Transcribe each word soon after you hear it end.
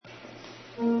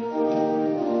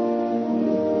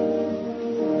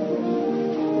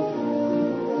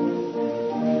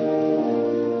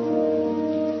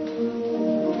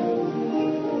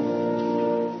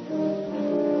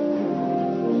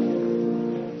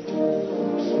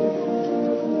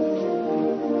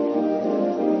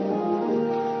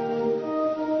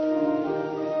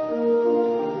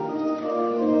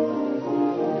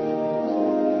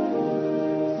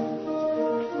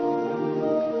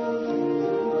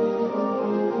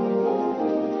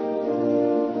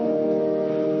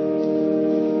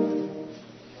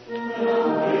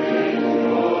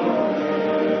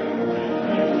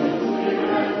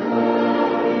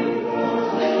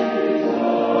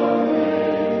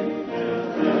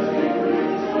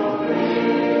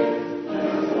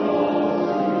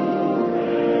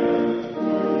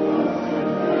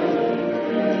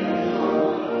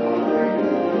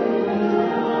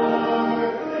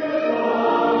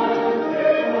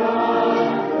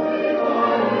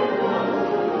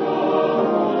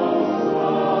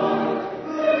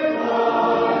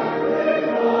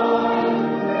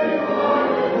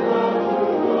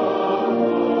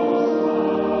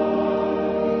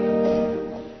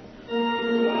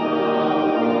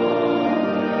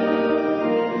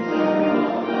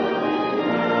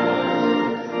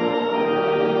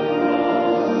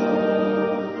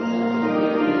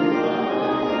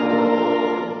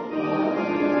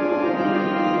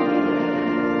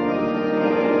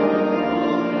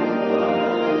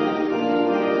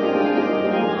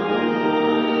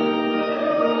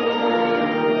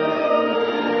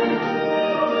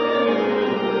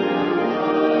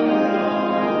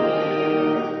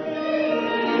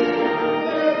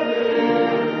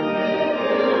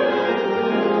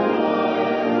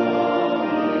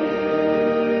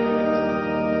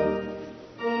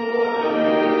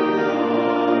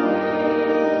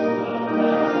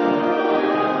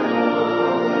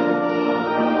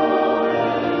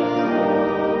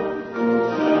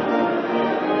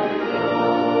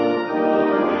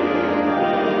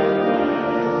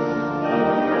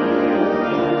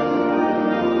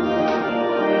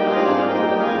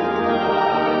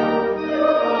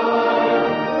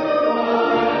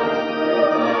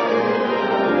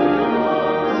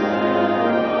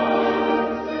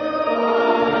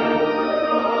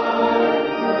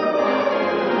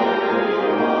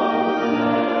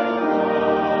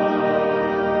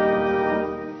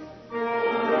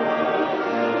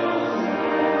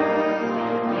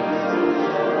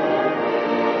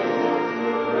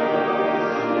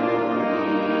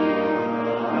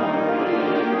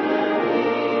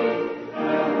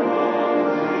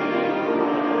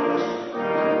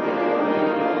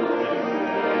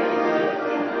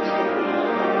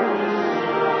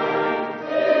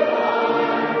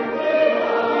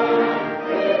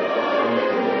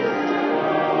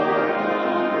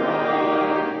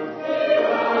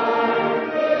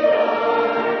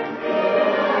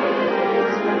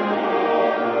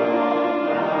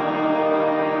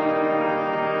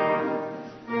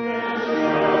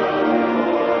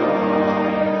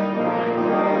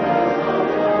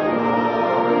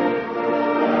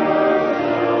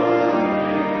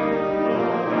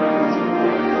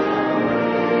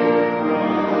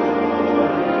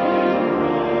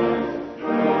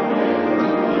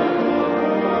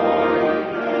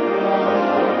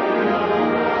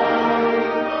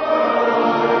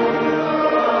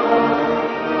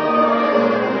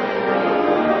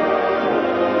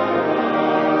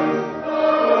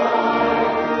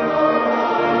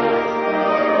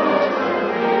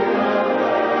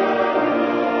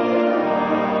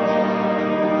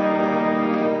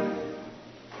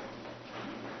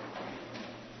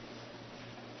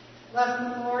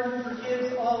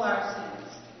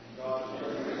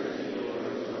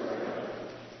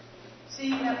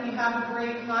Seeing that we have a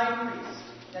great high priest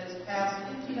that is passed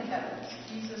into the heavens,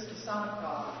 Jesus, the Son of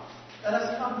God, let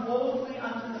us come boldly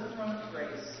unto the throne of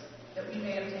grace, that we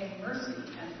may obtain mercy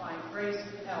and find grace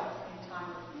to help in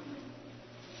time of need.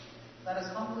 Let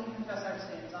us humbly confess our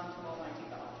sins unto Almighty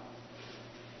God.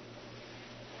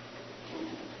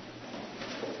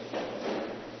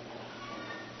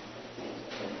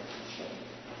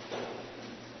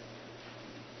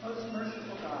 Most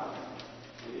merciful God,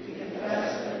 we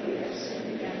confess that we have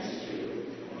sinned against you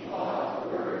in thought,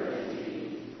 word, and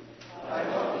deed, by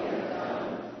what we have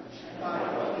done and by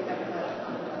what we have left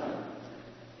undone.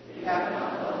 We have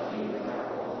not loved you with our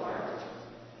whole heart.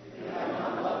 We have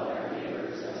not loved our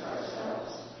neighbors as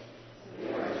ourselves. We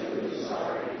are truly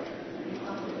sorry and we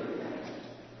humbly repent.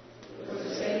 For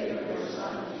the sake of your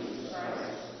Son, Jesus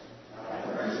Christ, have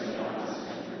mercy on us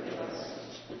and forgive us,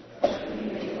 that we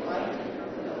may delight in your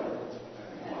will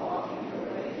and walk in your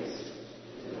ways,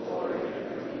 to the glory of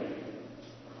your name.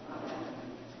 Amen.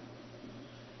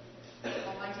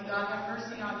 Almighty God, have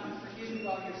mercy on you, forgive you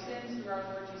all your sins through our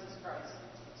Lord Jesus Christ,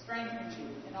 strengthen you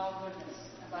in all goodness,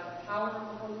 and by the power of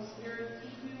the Holy Spirit,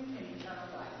 keep you in eternal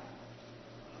life.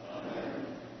 Amen.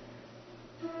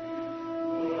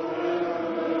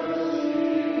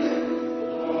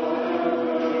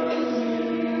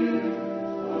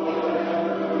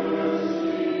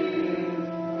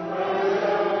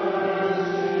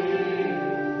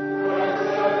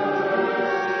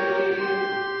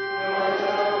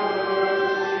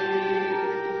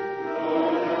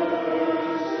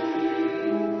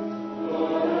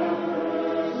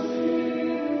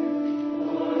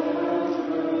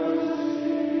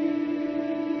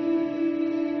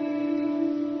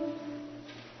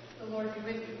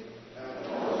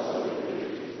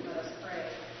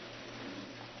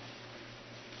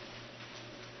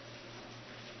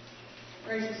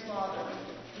 Gracious Father,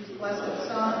 whose blessed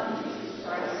Son, Jesus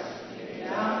Christ, came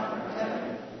down from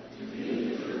heaven to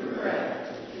feed the true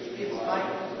bread, which gives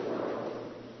life to the world,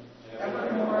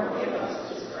 evermore give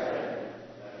us this bread,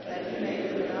 that he may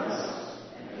live in us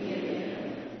and we in him,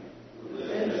 who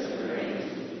lives and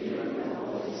reigns with you and the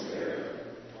Holy Spirit,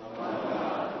 one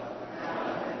God,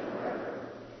 now and forever.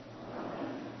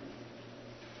 Amen.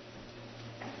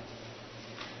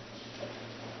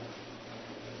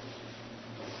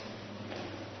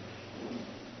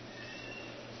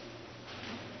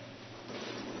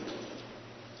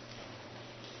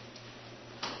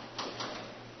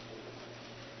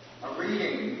 A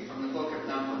reading from the book of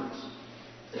Numbers.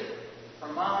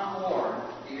 From Mount Hor,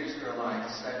 the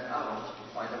Israelites set out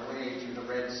by the way to the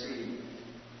Red Sea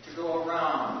to go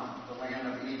around the land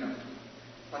of Edom.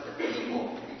 But the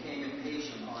people became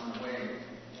impatient on the way.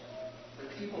 The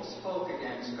people spoke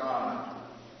against God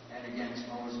and against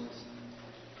Moses.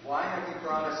 Why have you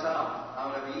brought us up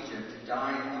out of Egypt to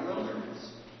die in the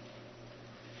wilderness?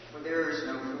 For there is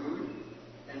no food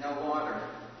and no water,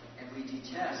 and we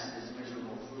detest this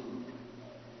miserable food.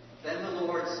 Then the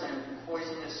Lord sent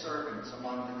poisonous serpents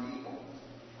among the people,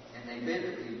 and they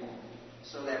bit the people,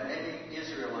 so that many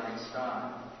Israelites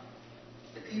died.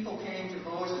 The people came to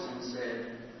Moses and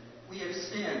said, "We have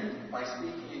sinned by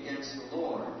speaking against the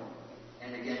Lord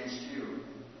and against you.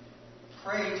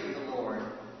 Pray to the Lord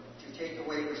to take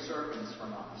away the serpents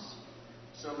from us."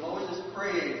 So Moses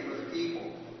prayed for the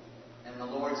people, and the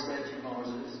Lord said to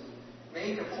Moses,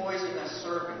 "Make a poisonous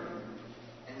serpent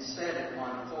and set it on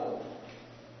a pole,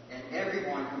 and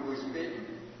everyone who is bitten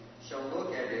shall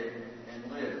look at it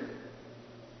and live."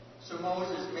 So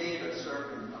Moses made a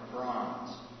serpent of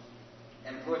bronze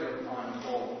and put it on a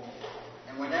pole.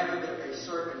 And whenever a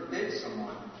serpent bit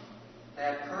someone,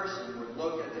 that person would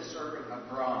look at the serpent of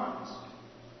bronze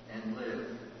and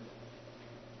live.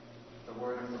 The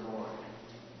word of the Lord.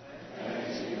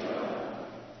 Thanks be to God.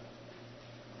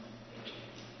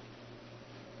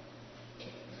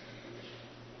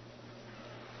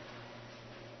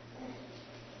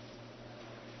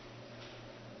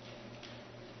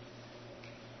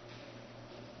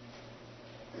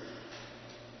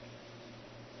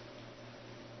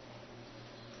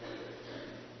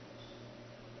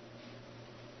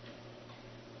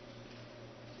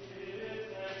 Give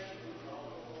thanks to the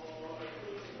Lord,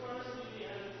 whose mercy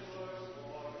endures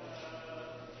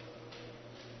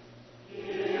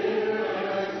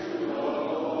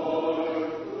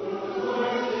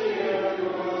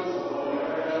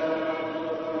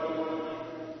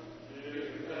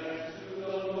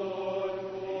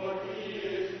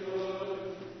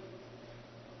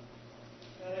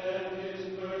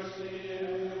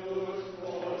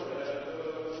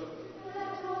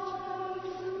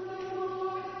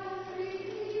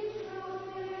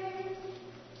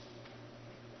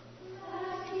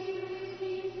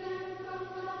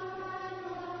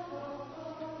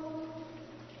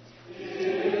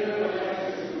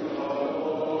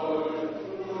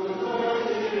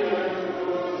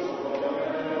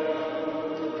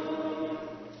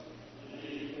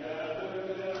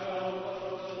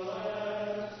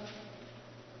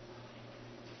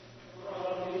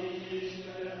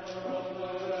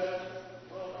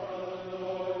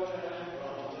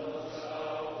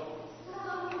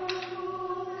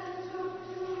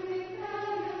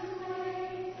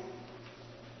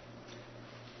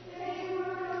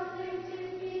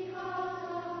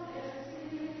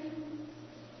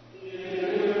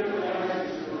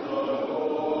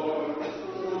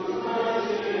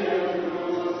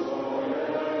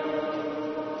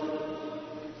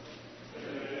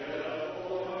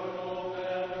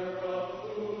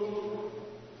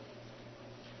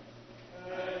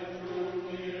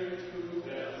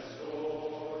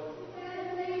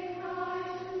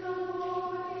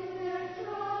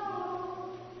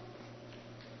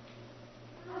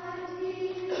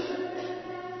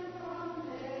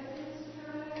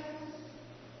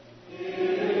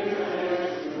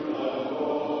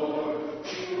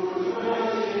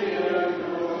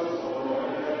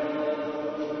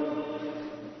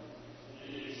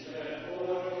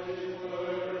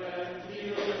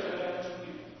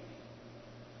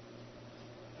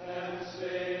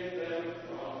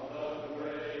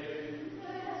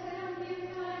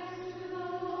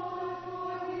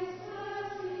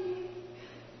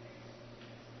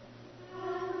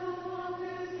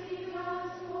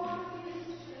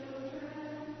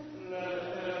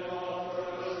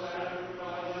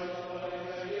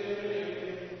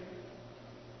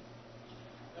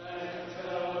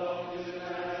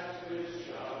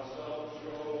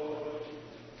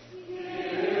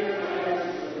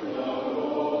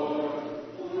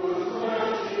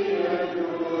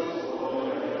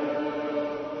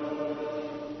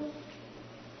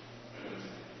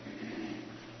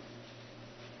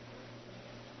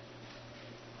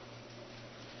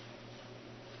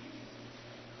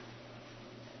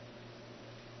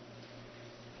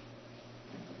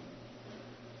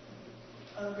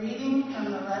A reading from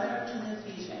the letter to the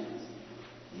Ephesians.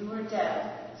 You were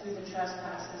dead through the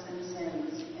trespasses and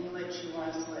sins in which you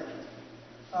once lived,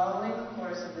 following the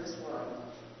course of this world,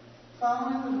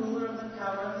 following the ruler of the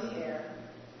power of the air,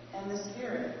 and the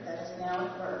spirit that is now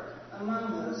at work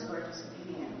among those who are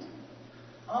disobedient.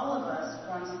 All of us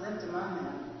once lived among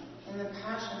them in the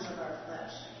passions of our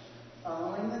flesh,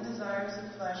 following the desires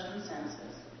of flesh and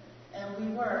senses, and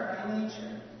we were by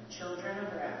nature children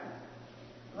of wrath,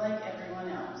 like everyone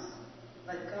else.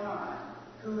 But God,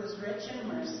 who is rich in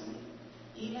mercy,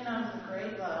 even of the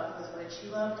great love with which he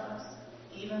loved us,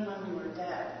 even when we were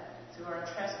dead through our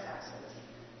trespasses,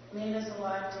 made us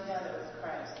alive together with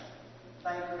Christ.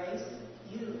 By grace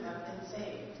you have been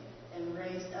saved, and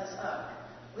raised us up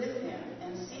with him,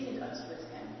 and seated us with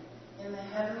him in the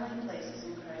heavenly places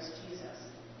in Christ Jesus,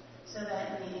 so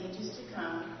that in the ages to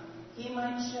come he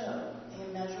might show the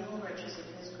immeasurable riches of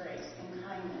his grace and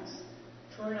kindness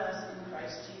toward us in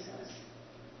Christ Jesus.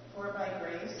 For by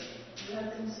grace you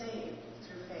have been saved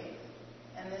through faith,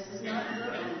 and this is not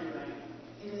your own doing,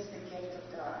 it is the gift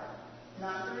of God,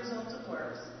 not the result of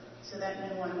works, so that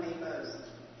no one may boast.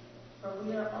 For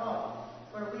we are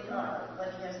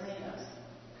what he has made us,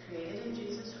 created in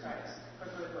Jesus Christ for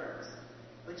good works,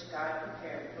 which God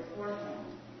prepared beforehand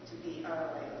to be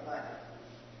our way of life.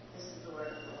 This is the word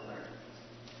of the Lord.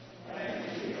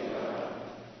 Thanks be to God.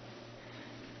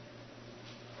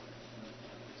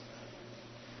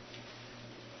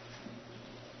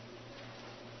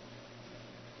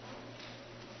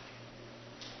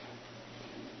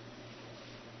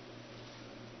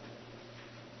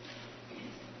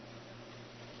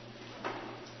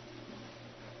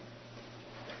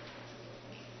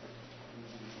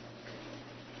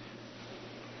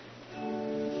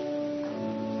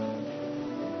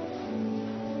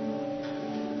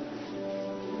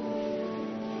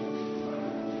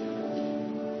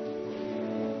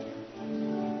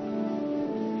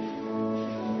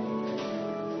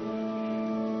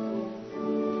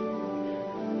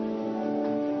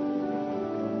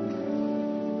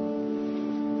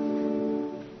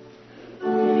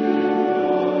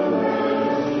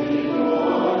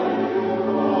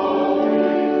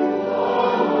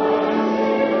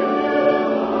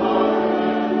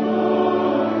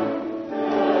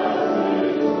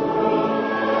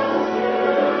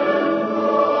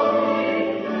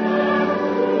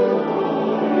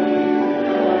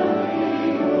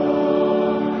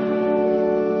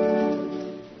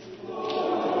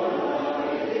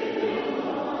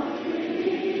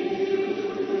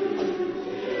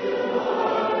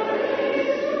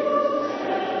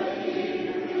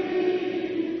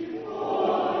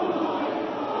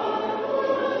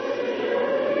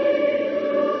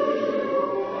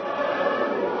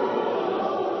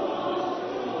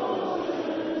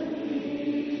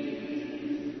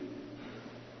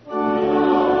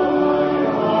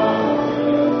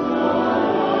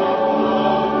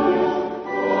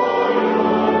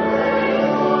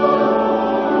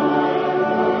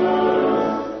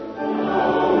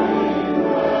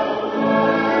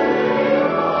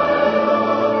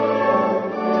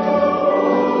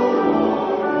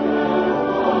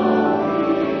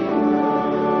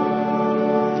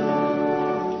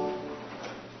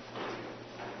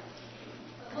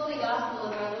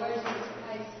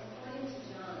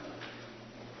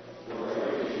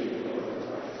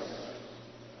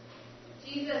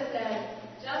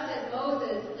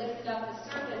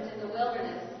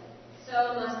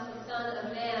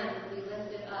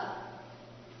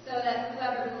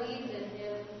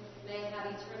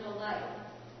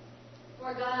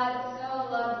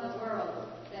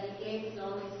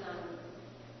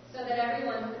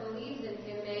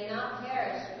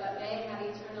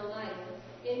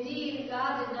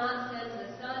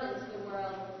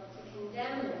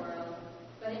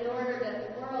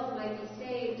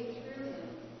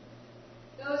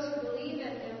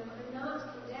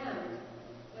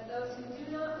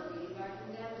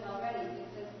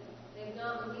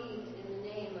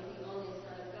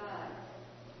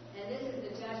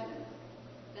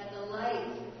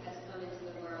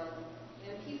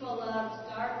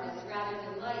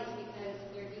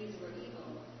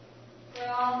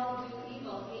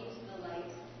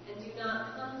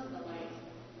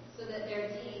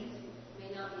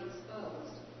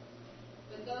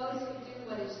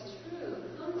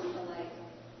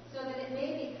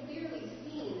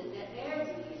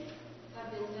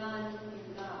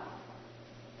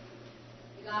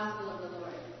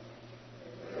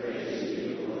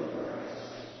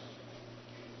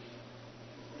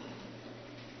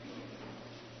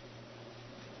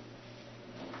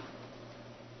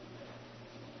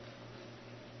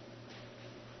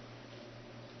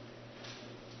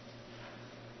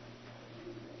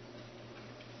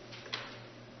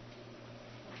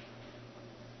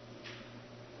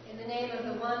 the name of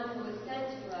the one who was sent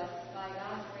to us by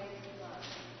God's grace and love.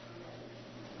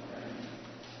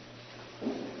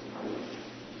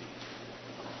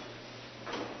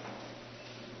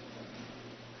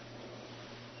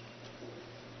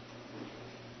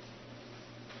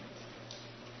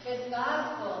 This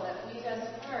gospel that we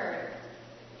just heard,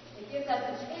 it gives us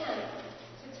a chance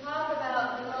to talk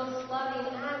about the most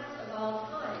loving act of all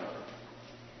time.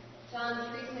 John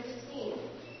 3:16.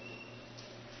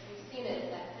 We've seen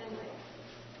it at Henry.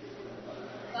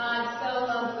 God so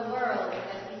loved the world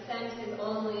that he sent his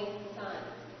only Son.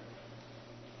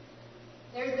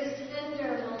 There's this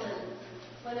tender moment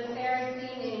when a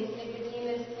Pharisee named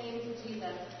Nicodemus came to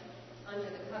Jesus under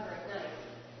the cover of night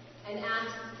and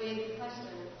asked big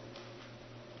questions.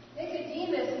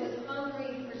 Nicodemus was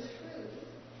hungry for truth.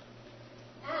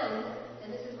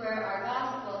 And this is where our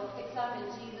gospel picks up in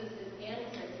Jesus'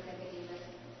 answer to Nicodemus.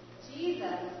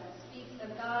 Jesus speaks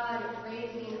of God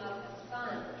raising up a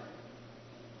son,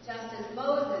 just as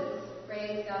Moses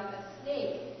raised up a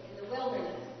snake in the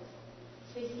wilderness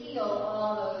to heal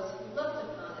all those who looked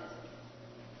upon it.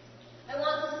 I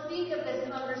want to speak of this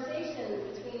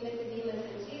conversation between Nicodemus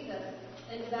and Jesus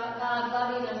and about God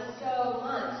loving us so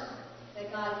much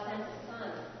that God sent his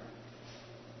Son.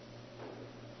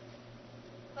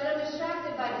 But I'm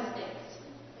distracted by the snakes.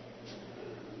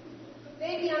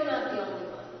 Maybe I'm not the only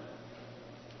one.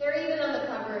 They're even on the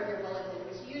cover of your bulletin,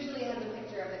 which usually has a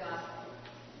picture of the gospel.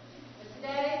 But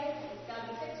today, it's got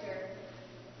the picture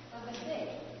of a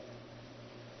snake.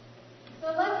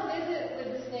 So let's visit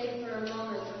with the snake for a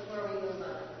moment before we move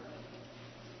on.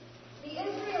 The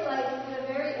Israelites had a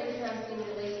very interesting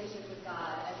relationship with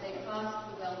God as they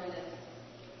crossed the wilderness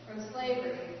from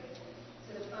slavery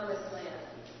to the promised land.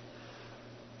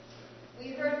 We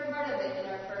heard part of it in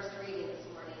our first reading this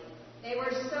morning. They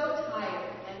were so tired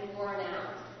and worn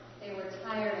out. They were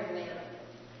tired of manna.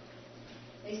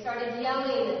 They started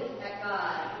yelling at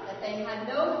God that they had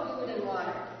no food and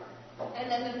water,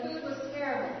 and that the food was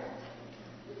terrible.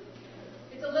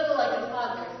 It's a little like a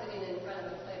toddler sitting in front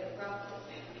of a plate of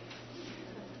broccoli.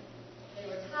 They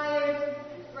were tired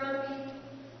and grumpy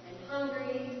and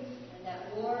hungry and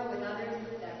at war with others in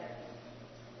the desert.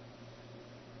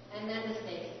 And then the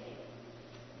snakes came.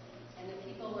 And the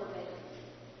people were bitten.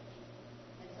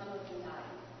 And some of them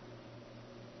died.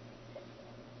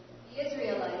 The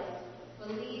Israelites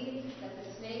believed that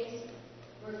the snakes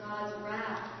were God's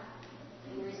wrath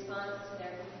in response to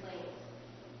their complaints.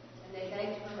 And they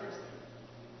begged for mercy.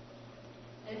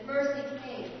 And mercy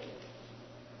came.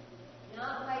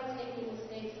 Not by taking the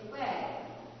snakes away,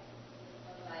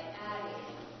 but by adding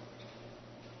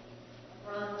a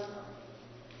bronze one.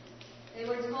 They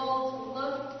were told to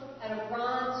look at a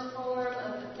bronze form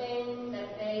of the thing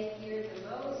that they feared the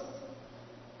most,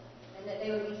 and that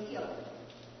they would be healed.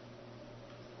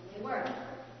 And they were.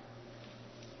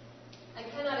 I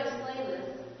cannot explain this.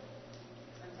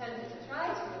 I'm tempted to try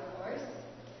to, of course.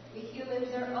 We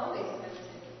humans are always tempted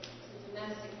to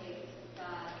domesticate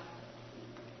God.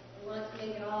 We want to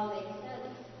make it all make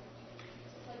sense,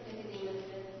 just like Nicodemus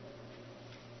did.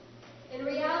 In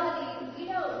reality, we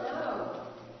don't know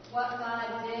what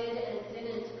God did and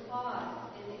didn't cause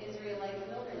in the Israelite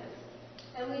wilderness.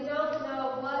 And we don't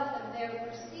know what of their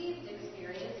perceived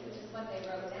experience, which is what they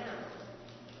wrote down,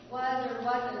 was or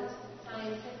wasn't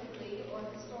scientifically or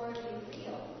historically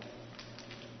real.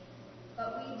 But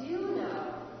we do know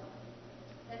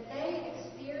that they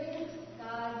experienced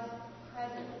God's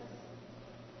presence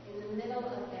in the middle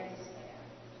of their despair.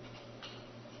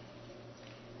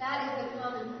 That is the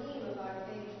common theme of our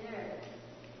faith narrative.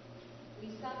 We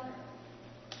suffer.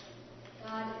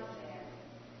 God is there.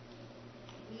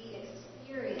 We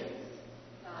experience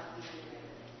God being there.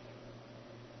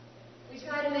 We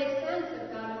try to make sense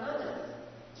of God among us.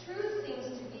 Truth seems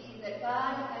to be that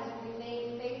God has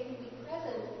remained faithfully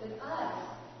present with us,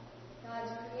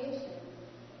 God's creation,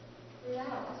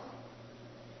 throughout.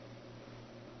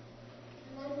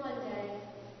 And then one day,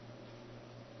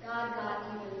 God got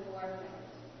even more present.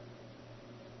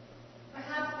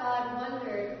 Perhaps God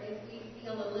wondered if we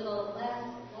feel a little less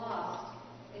lost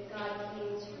if God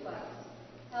came to us,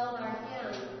 held our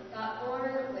hand, got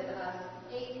bored with us,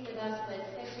 ate with us, went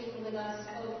fishing with us,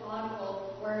 spoke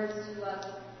audible words to us,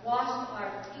 washed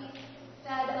our feet,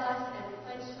 fed us, and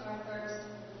quenched our thirst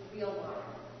with real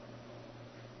water.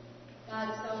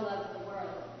 God so loved the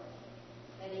world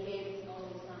that he gave his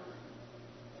only Son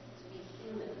to be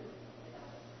human with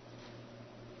us.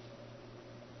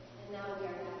 And now we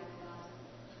are back.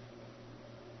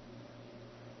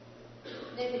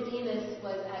 Nicodemus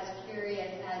was as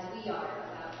curious as we are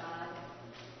about God,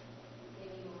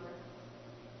 maybe more.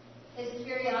 His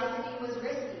curiosity was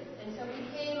risky And so he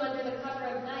came under the cover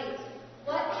of night.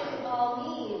 What did it all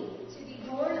mean? To be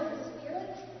born of the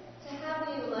Spirit? To have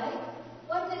new life?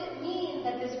 What did it mean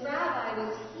that this rabbi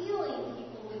was healing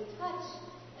people with touch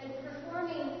and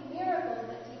performing miracles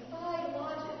that defied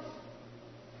logic?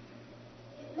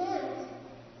 It meant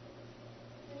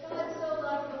that God so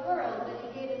loved the world that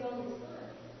he gave his only Son.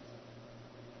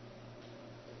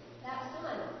 That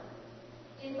Son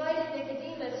invited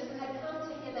Nicodemus, who had come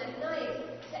to him at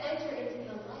night, to enter into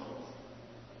the light,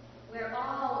 where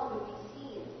all would be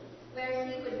seen, where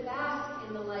he would bask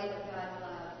in the light of God's love.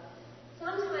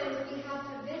 Sometimes we have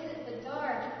to visit the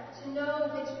dark to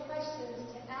know which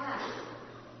questions to ask.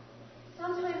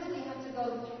 Sometimes we have to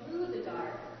go through the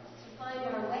dark to find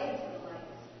our way to the light.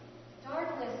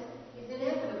 Darkness is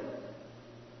inevitable,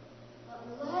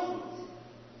 but light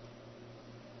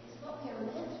is what we are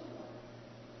meant for.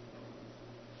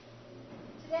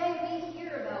 Today we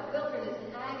hear about wilderness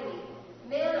and agony,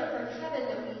 manna from heaven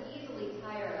that we easily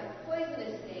tire of,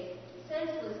 poisonous snake,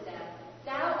 senseless death,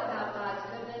 doubt about God's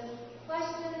goodness,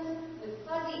 questions with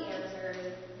fuzzy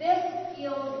answers. This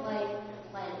feels like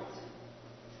Lent.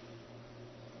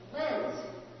 Lent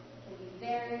can be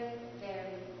very,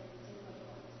 very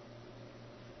difficult.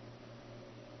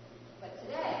 But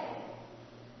today,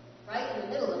 right in the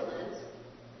middle of Lent,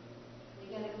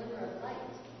 we get a glimmer of light.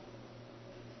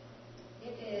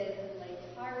 It is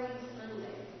Laetare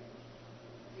Sunday,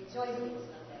 Rejoicing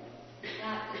Sunday.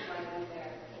 That is why we wear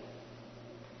pink.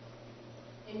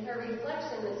 In her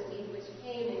reflection this week, which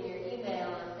came in your email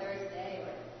on Thursday,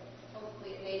 or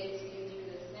hopefully it made it to you through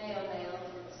the snail mail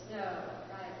through the snow on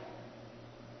Friday,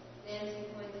 Nancy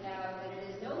pointed out that it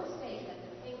is no mistake that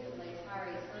the pink of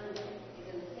Laetare Sunday is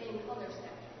in the same color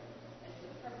spectrum as the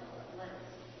purple of Lent.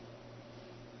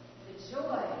 The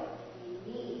joy we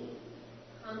need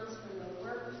comes from the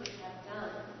work we have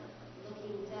done,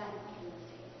 looking death in the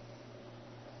face.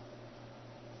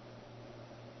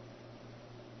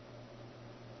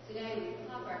 Today we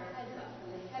pop our heads up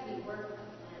from the heavy work of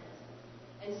Lent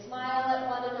and smile at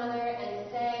one another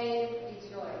and say,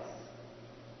 rejoice.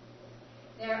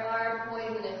 There are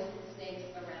poisonous snakes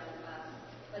around us,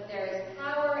 but there is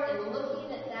power in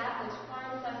looking at that which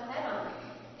harms us head on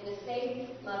in a safe,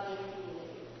 loving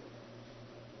community.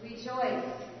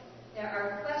 Rejoice. There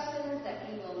are questions that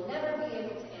we will never be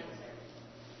able to answer,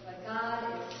 but God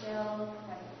is still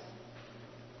present.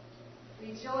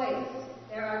 Rejoice.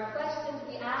 There are questions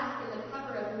we ask in the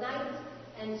cover of night,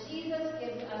 and Jesus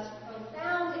gives us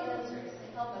profound answers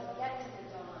to help us get to the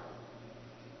dawn.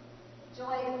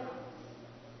 Joy comes.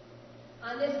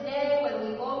 On this day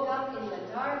when we woke up in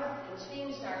the dark and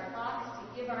changed our clocks to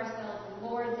give ourselves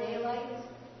more daylight,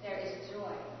 there is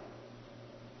joy.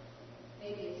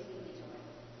 Maybe it's sleepy joy,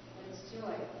 but it's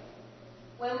joy.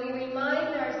 When we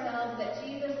remind ourselves that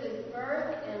Jesus'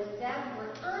 birth and death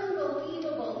were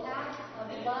unbelievable acts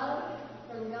of love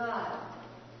from God,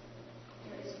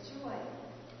 there is joy.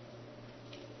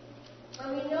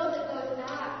 When we know that those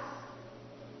acts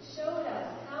showed us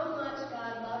how much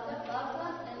God loved us,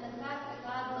 and the fact that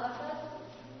God loved us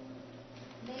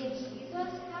made Jesus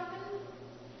happen,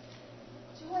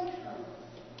 joy comes.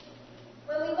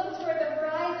 When we look toward the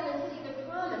horizon and see the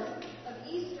promise of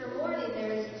Easter morning,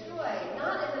 there is joy,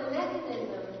 not as a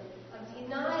mechanism of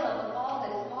denial of all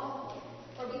that is awful,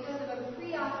 or because of a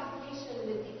preoccupation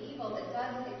with the evil that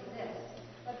does exist,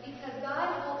 but because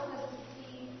God helps us to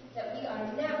see that we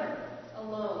are never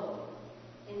alone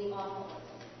in the awfulness.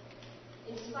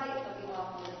 In spite of the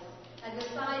awfulness, as a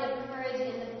sign of courage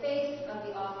in the face of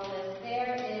the awfulness,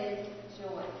 there is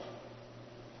joy.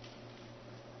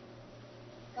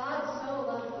 God so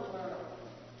loved the world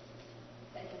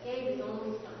that he gave his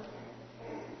only Son.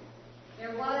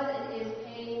 There was and is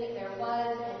pain, there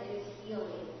was and is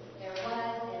healing, there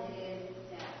was and is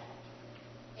death.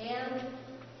 And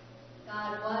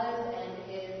God was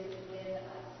and is with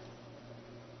us.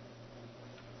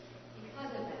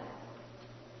 Because of that,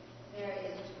 there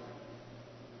is joy.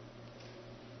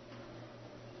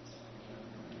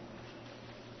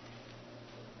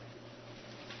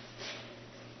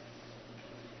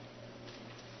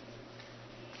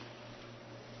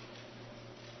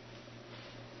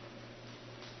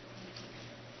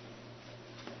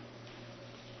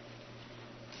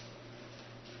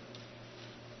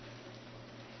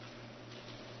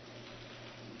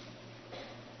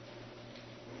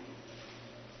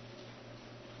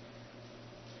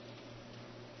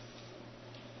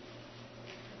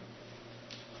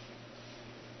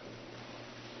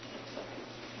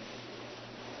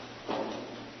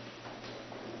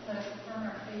 Let us affirm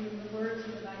our faith in the words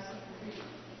of the Nicene Creed.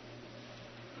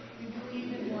 We believe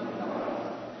in one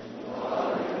God, the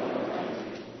Father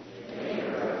Almighty,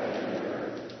 maker of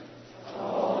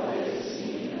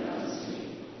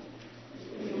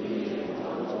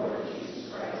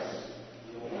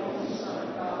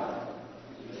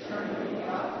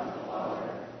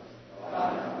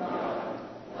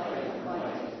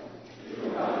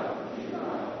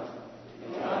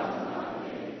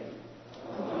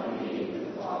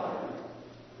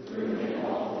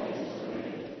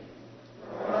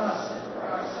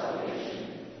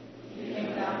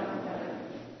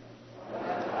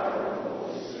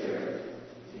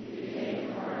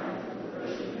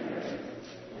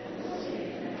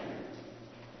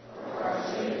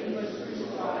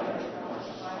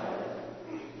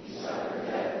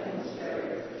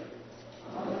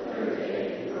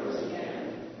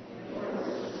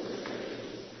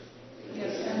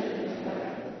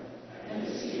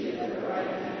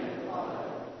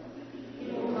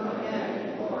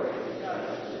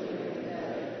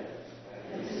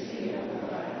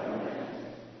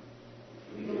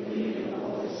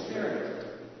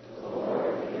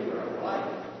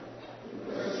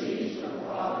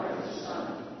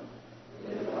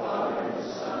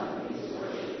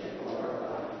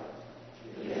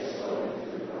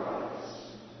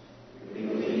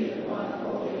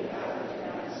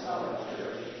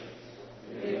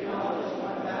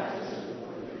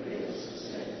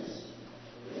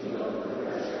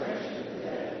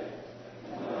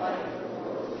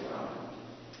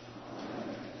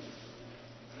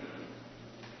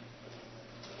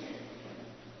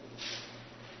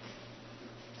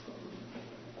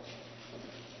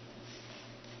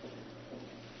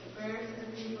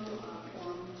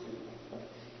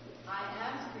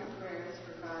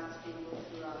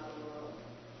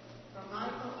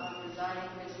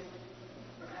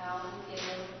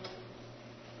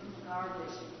our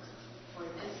bishops, for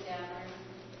this gathering,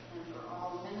 and for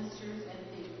all ministers and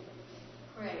people.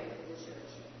 Pray for the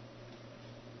church.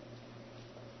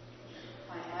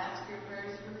 I ask your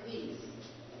prayers for peace,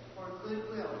 for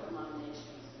goodwill among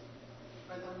nations,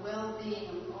 for the well-being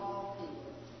of all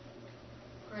people.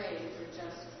 Pray for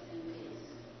justice and peace.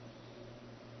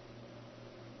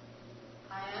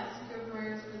 I ask your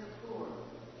prayers for the poor,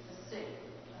 the sick,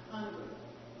 the hungry,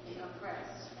 the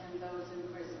oppressed, and those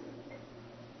in prison.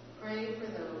 Pray for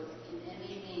those in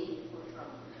any need or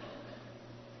trouble.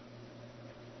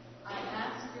 I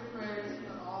ask your prayers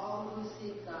for all who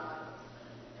seek God,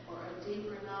 for a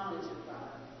deeper knowledge of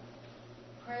God.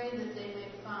 Pray that they may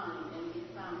find and be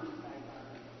found by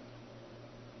God.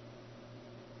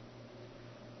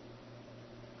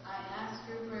 I ask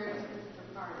your prayers for the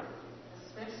departed,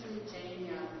 especially Jane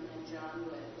Young and John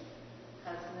Wedge,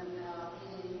 cousin of Al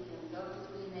Healy, and those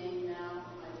we name now,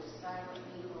 either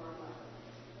silently or aloud.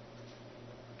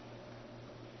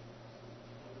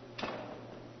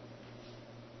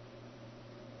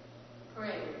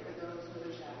 Pray for those who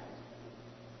have died.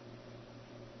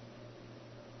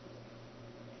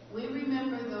 We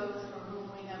remember those for whom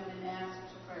we have been asked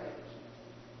to pray.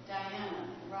 Diana,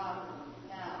 Robin,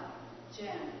 Al,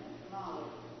 Jen,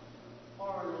 Molly,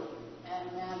 Orly,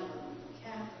 and Madeline,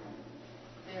 Catherine,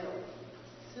 Bill,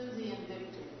 Susie and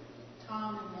Victor,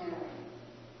 Tom and Mary,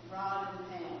 Rod and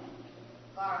Pam,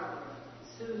 Barbara,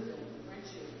 Susan,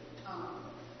 Richard, Tom,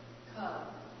 Cub,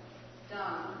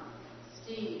 Don,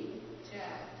 Steve,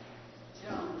 Jack,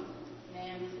 Joan,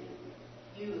 Nancy,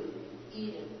 Julie,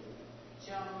 Edith,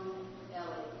 Joan,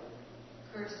 Ellie,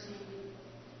 Kirsty,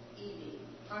 Edie.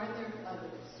 Are there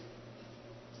others?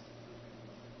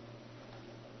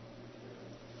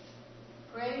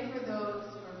 Pray for those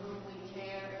for whom we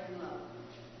care and love.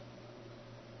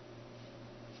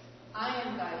 I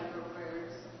invite your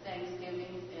prayers,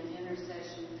 thanksgivings, and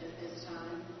intercessions at this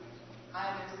time,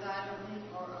 either silently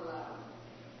or aloud.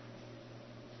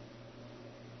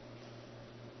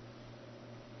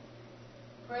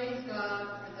 Praise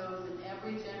God for those in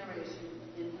every generation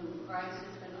in whom Christ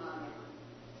has been honored.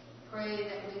 Pray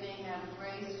that we may have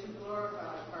grace to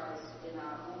glorify Christ in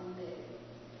our own day.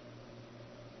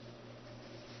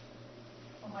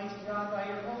 Almighty God, by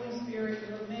your Holy Spirit,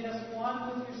 you have made us one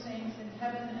with your saints in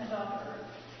heaven and on earth.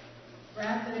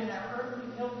 Grant that in our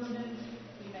earthly pilgrimage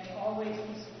we may always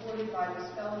be supported by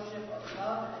this fellowship of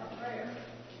love and prayer,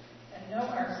 and know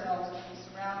ourselves to be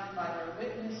surrounded by their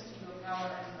witness to your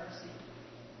power and mercy.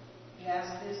 We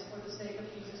ask this for the sake of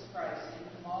Jesus Christ, in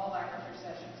whom all our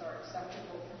intercessions are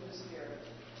acceptable through the Spirit,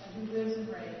 and who lives and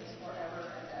reigns forever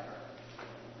and ever.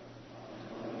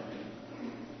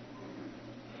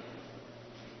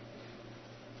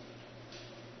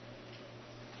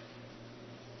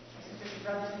 Sisters and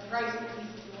brothers in Christ, the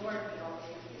peace of the Lord be always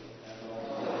with you.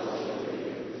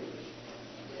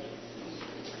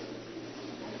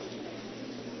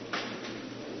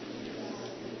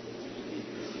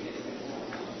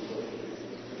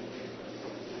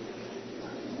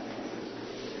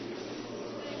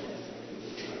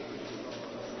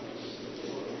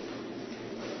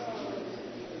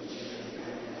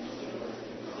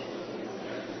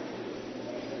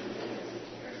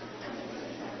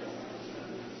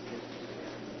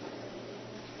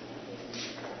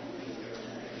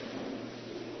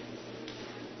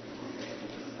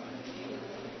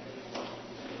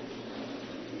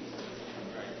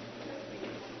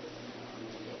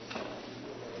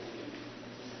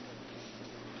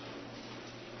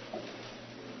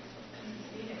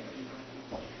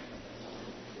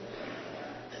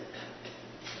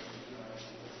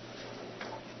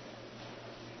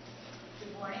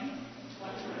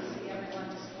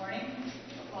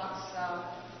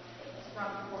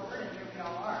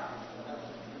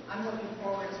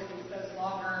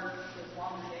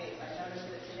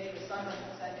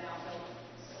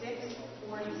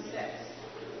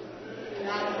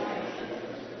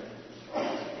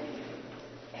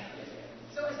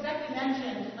 So as Becky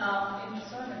mentioned in the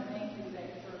sermon, thank you,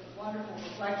 Becky, for a wonderful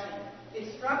reflection.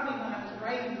 It struck me when I was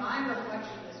writing my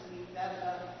reflection this week that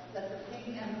the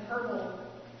pink and the purple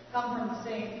come from the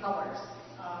same colors,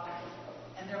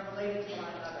 and they're related to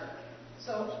one another.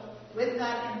 So with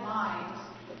that in mind,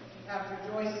 we have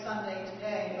Rejoice Sunday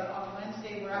today, but on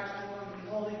Wednesday we're actually going to be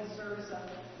holding a service of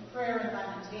prayer and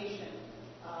lamentation,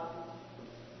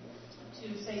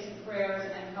 to say some prayers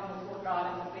and come before God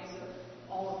in the face of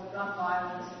all of the gun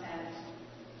violence and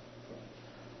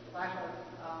lack of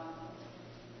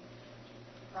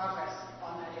progress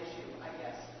on that issue, I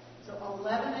guess. So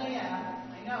 11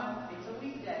 a.m., I know, it's a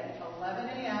weekday, 11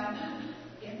 a.m.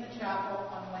 in the chapel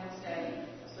on Wednesday,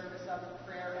 a service of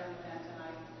prayer and lament, and I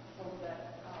hope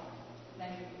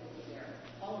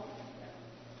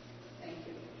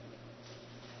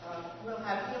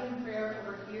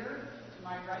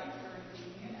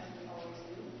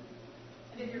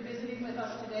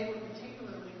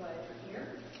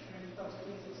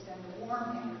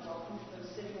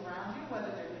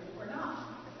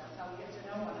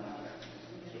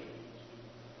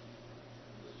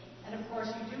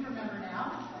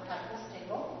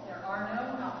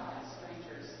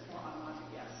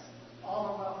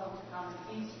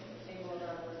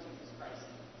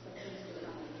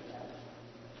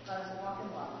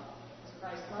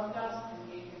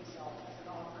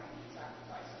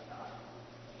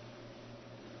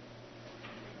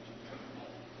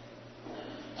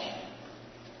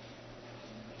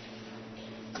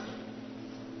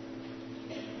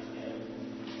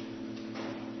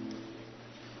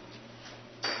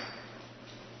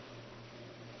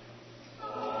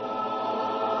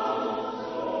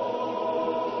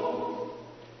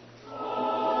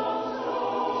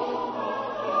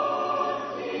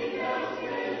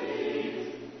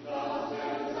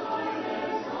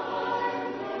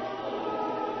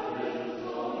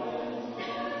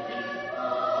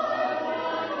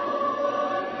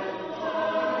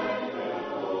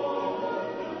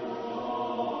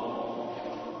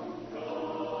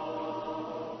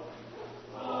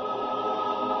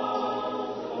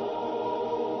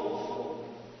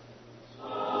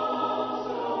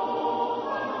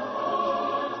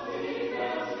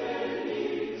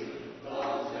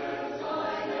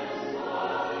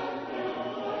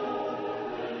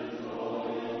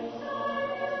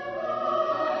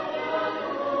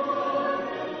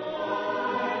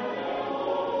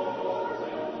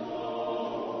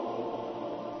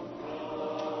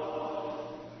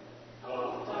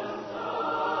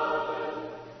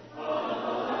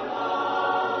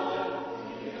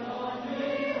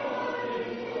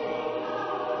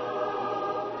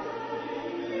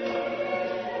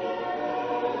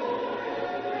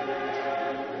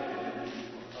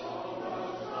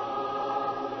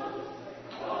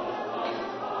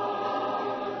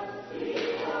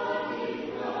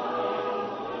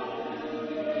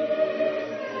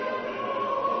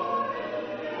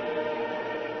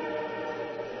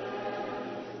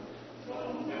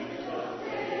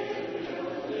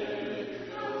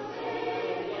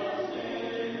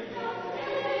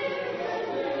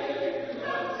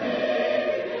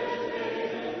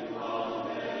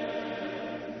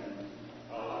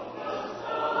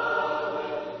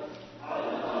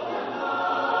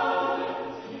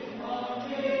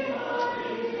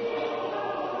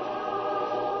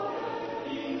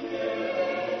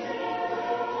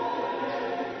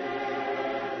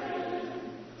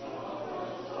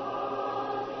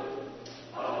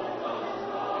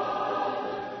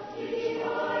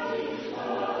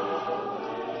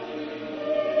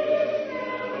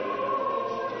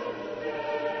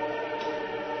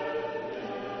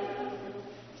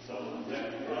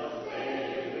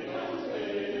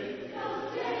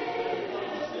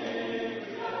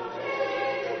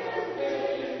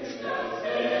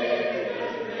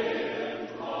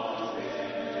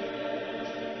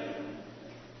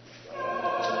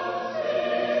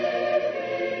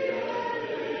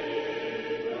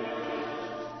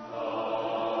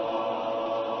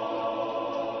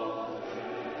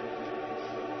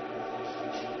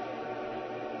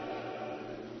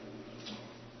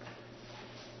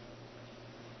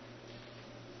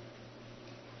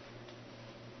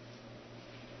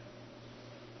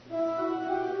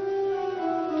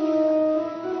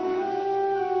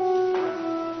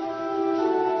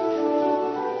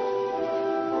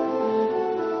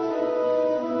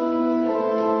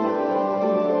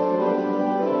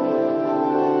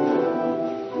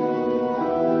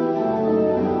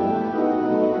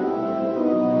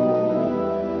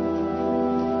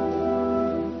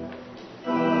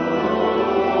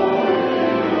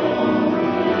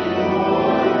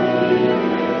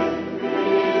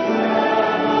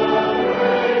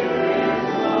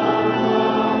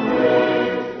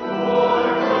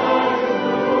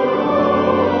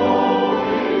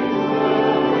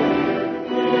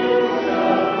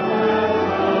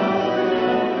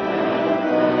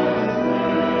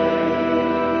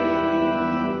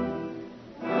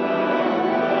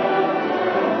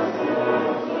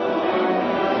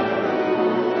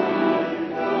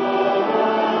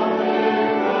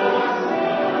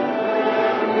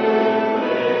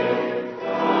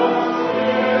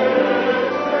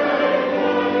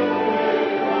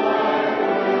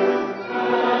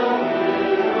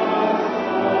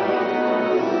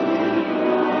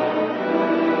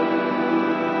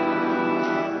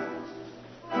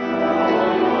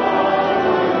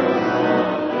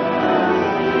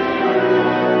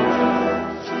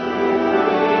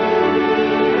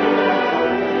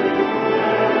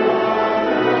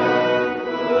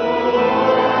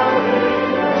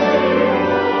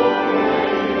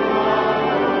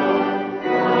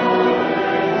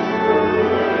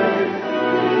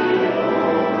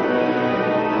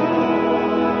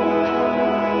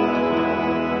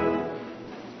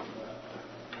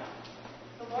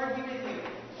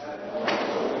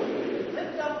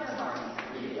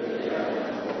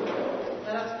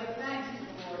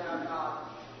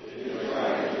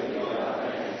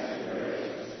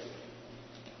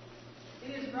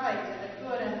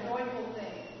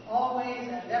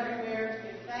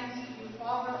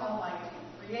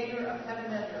creator of heaven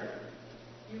and earth.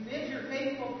 You bid your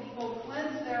faithful people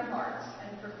cleanse their hearts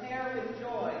and prepare with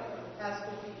joy for the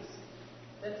Paschal feast,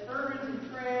 that fervent in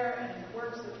prayer and in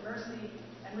works of mercy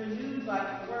and renewed by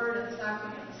your word and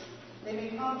sacraments, they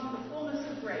may come to the fullness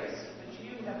of grace which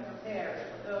you have prepared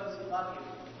for those who love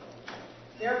you.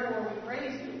 Therefore we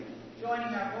praise you,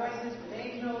 joining our voices with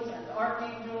angels and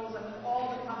archangels and with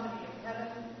all the company of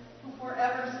heaven, who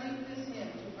forever sing this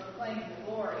hymn to proclaim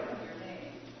the glory of your name.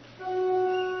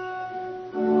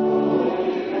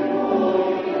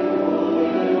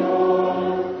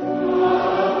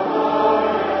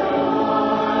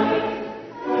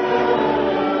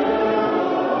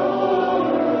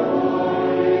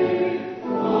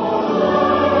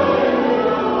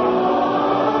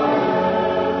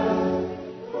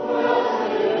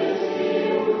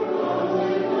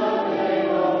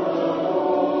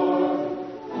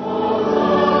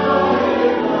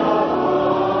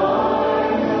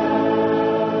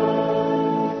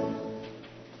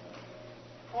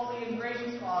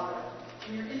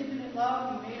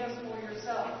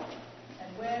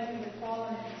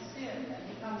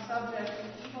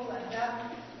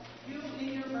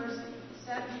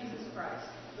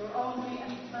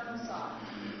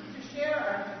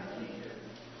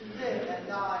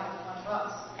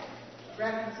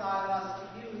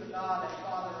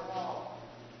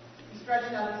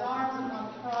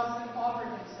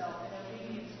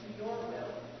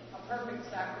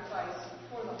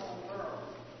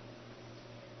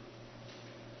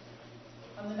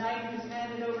 On the night he was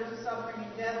handed over to suffering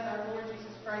and death, our Lord Jesus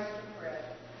Christ took bread.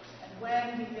 And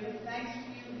when he had given thanks to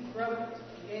you, he broke it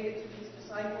and gave it to his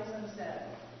disciples and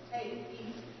said, "Take,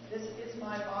 eat, this is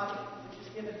my body, which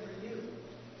is given for you.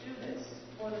 Do this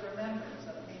for the remembrance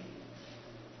of me."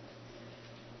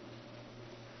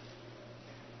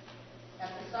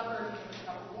 After supper, he took a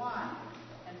cup of wine,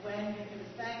 and when he had given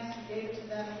thanks, he gave it to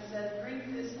them and said,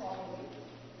 "Drink this, all of you.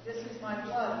 This is my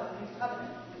blood of the new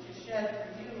covenant, which is shed for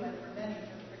you and for many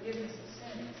for the forgiveness of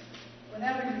sins.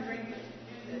 Whenever you drink it,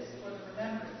 do this for the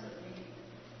remembrance of me."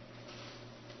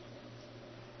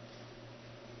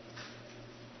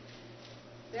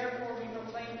 Therefore, we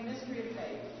proclaim the mystery of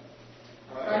faith.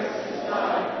 Christ has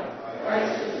died.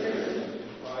 Christ is risen.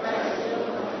 Christ is still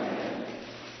coming.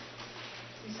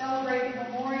 We celebrate the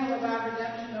memorial of our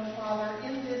redemption, O Father,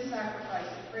 in this sacrifice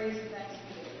of praise and thanksgiving.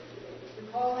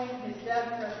 Recalling his death,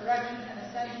 resurrection, and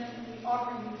ascension, we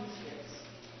offer you these gifts.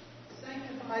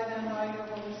 Sanctify them by your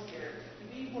Holy Spirit, to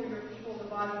be for your people the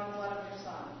body and blood of your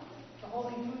Son, the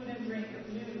holy food and drink of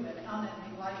new and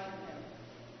unending life in him.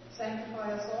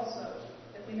 Sanctify us also,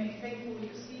 that we may faithfully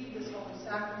receive this holy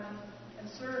sacrament and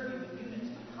serve you in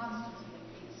unity, constancy, and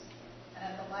peace. And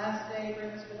at the last day,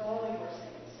 bring us with all your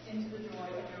saints into the joy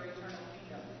of your eternal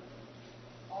kingdom.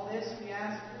 All this we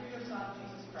ask through your Son,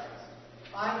 Jesus Christ.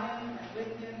 By him and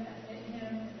with him and in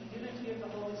him, in the unity of the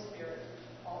Holy Spirit,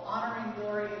 all honor and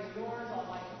glory is yours,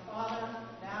 Almighty Father,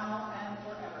 now and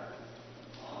forever.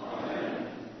 Amen.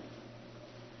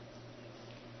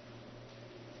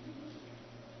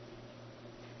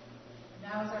 And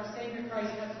now, as our Savior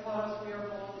Christ has taught us, we are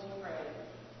bold to pray.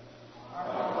 Our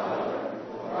Father,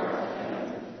 who art in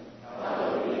heaven,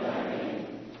 hallowed be thy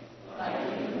name. Thy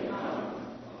kingdom come,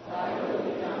 thy will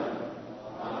be done,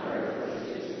 on earth as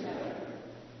it is in heaven.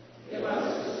 Give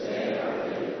us this day our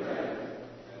daily bread,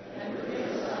 and forgive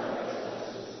us our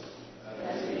trespasses,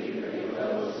 as we forgive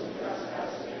those who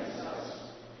trespass against us.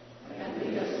 And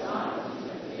lead us not into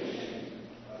temptation,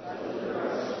 but deliver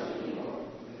us from evil.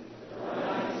 For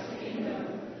thine is the kingdom,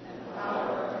 and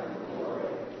power, and glory,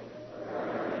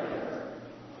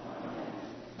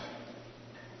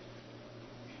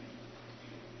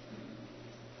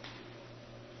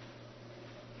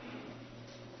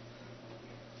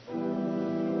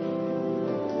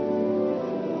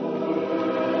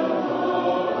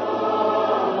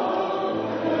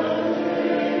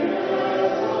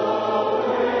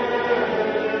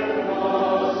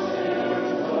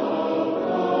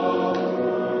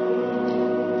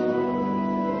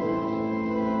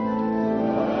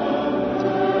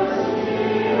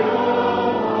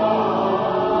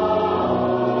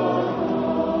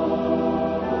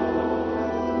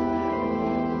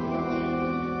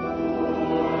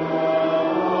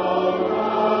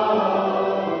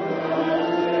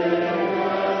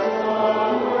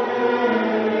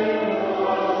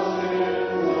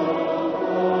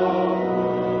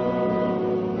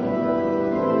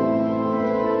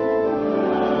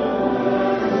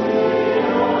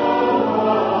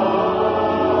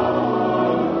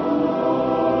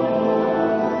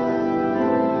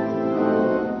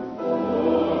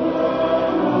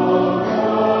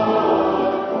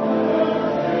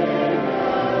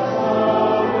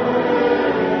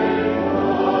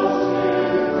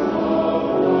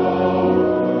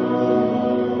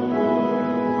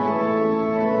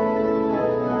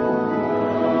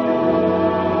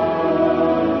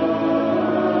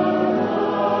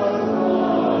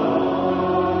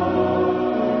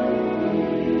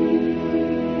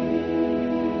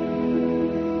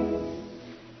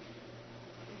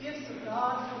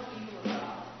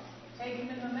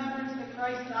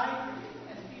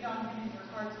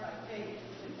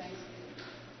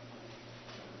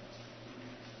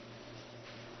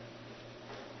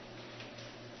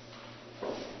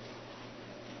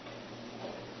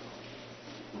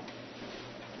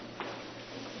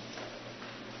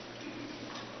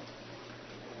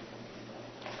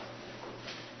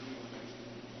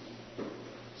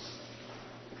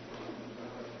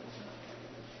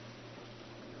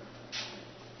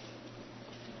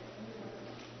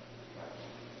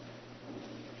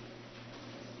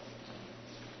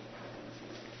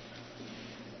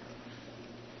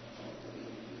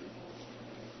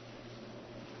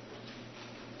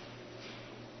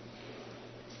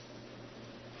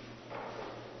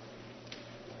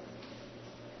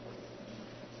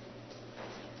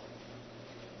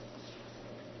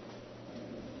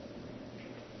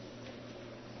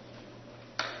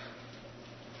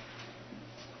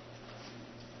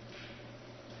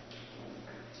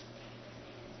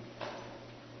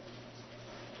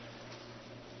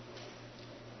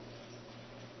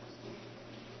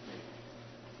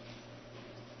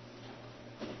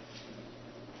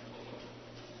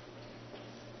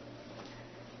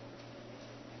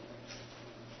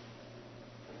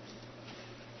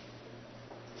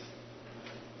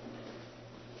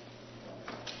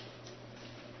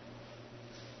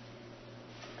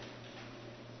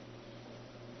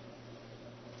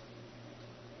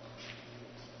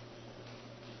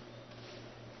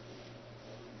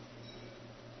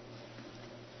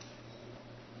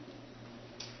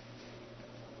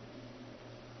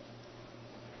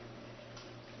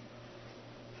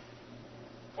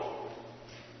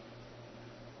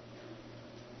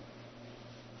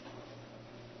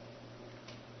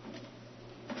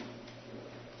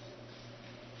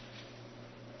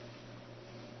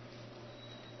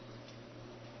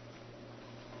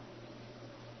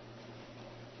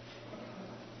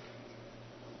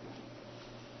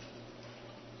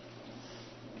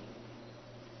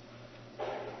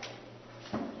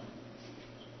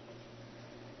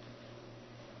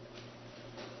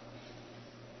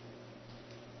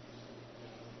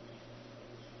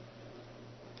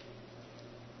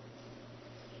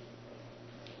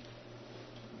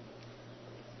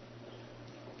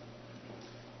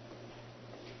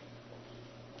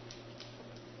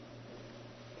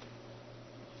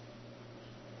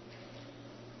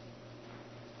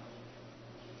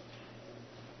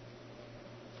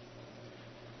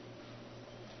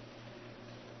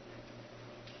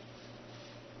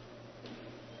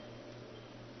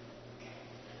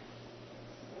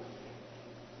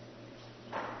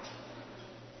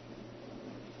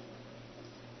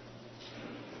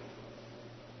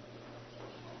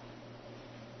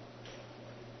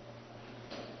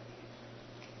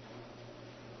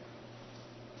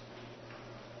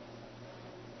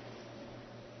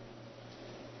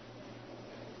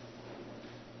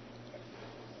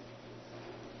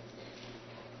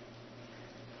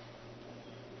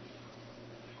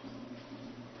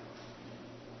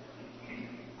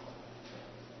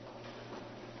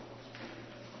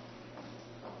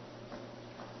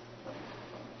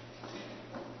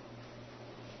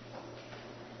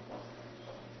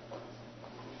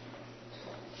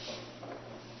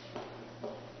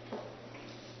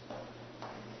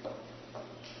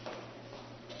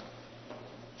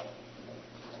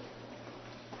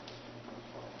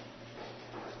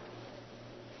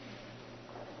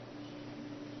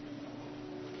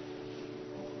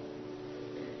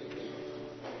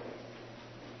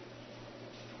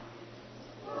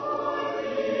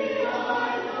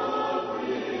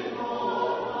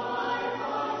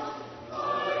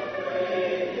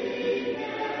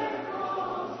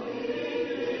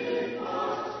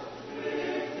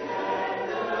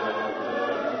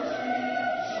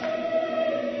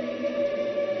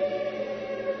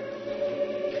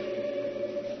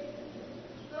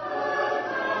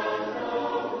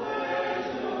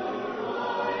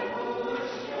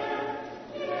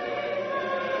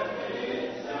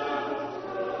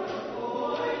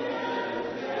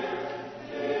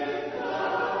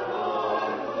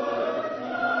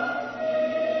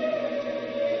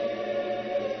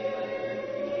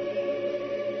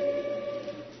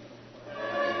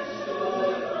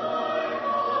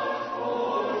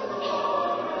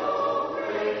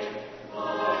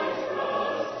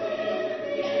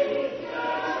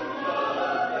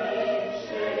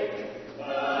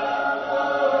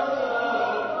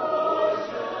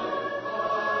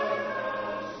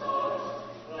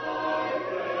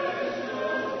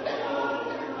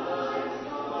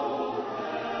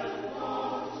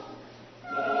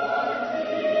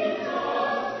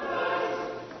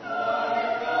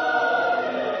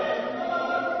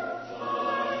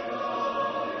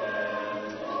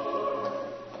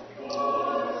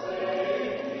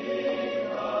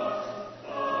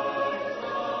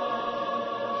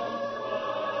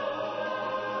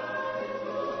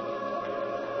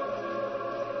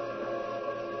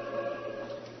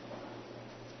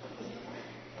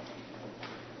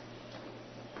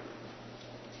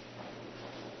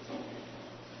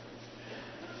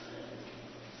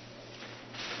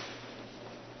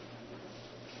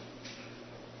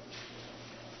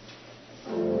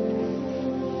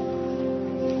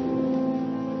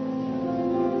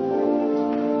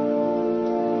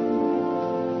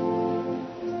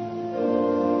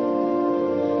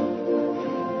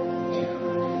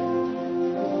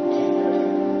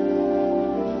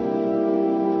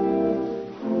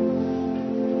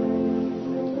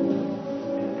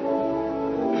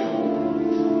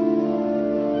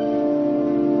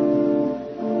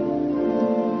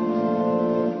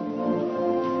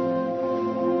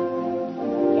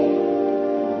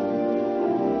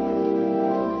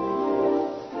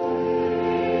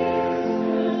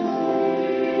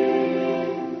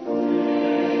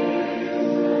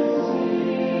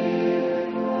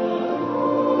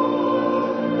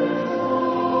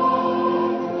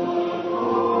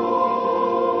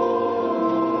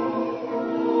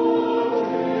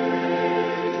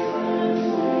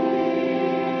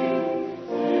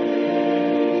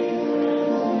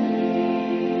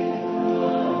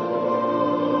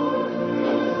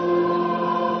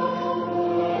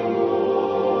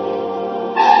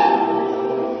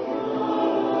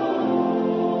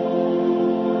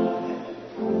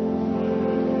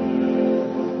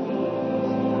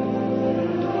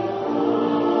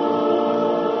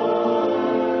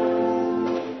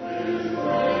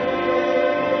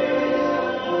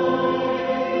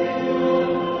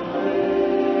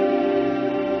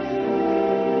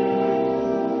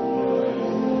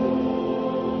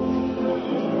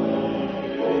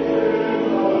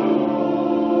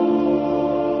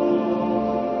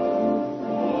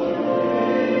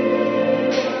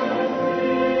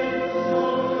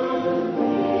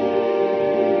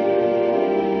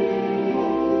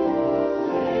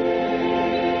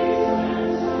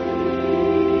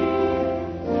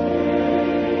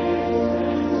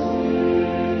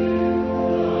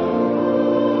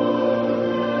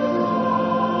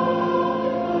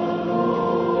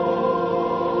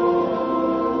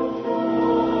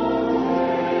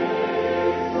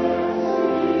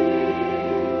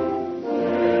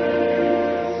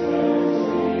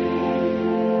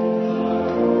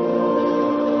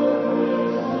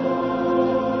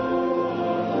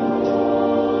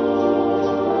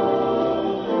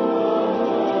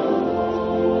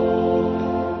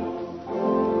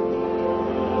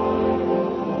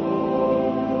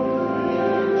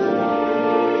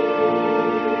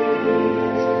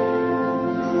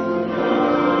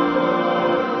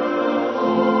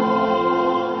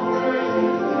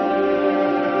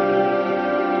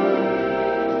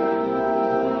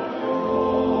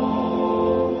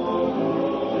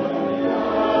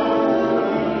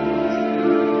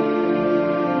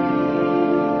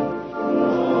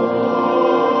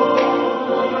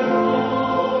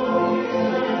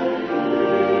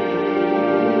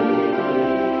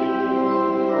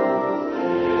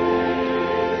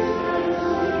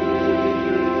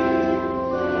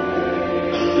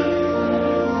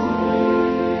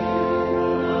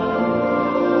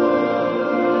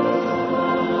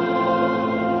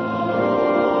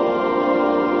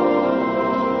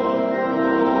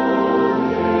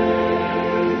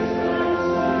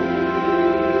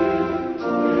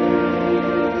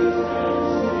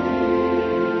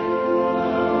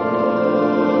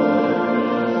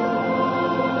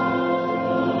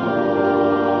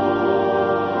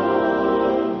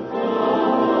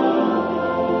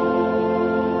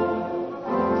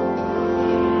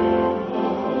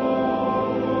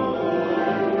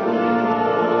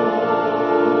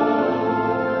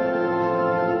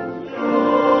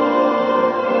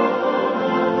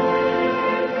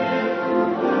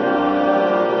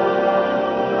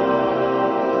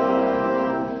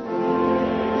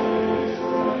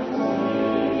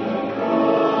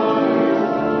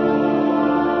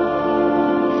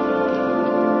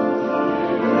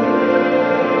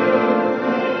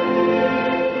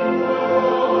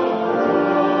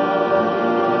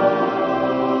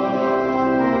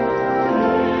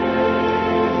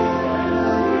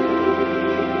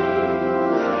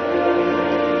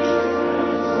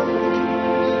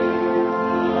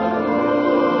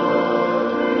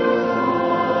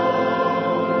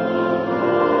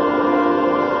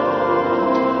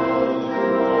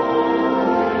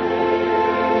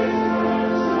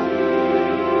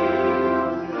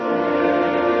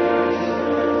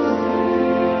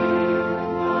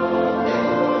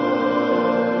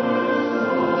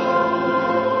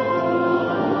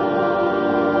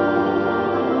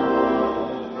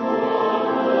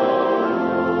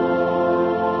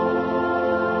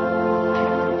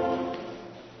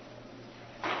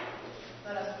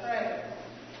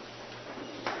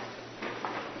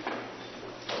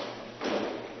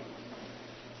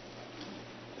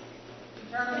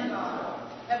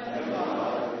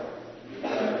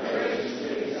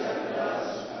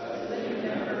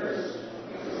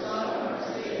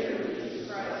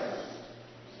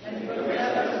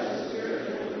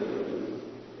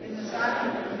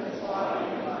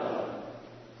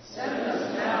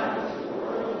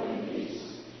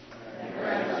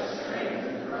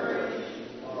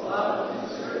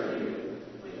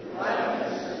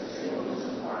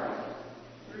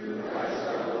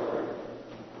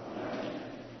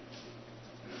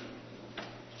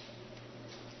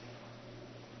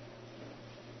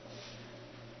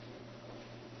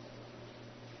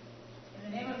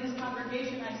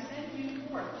 congregation, I send you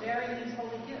forth bearing these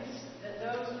holy gifts, that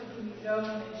those with whom you go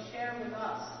may share with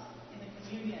us in the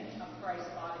communion of Christ's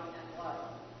body and blood.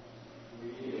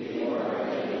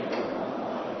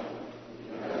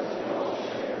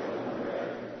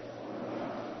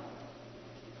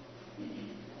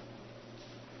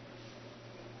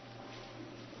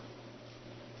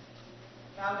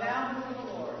 Bow down before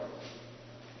the Lord.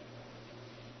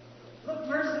 Look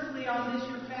mercifully on this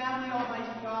your family,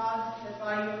 Almighty God, that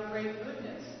by your great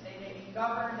goodness they may be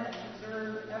governed and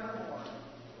preserved evermore.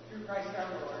 Through Christ our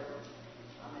Lord.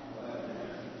 Amen.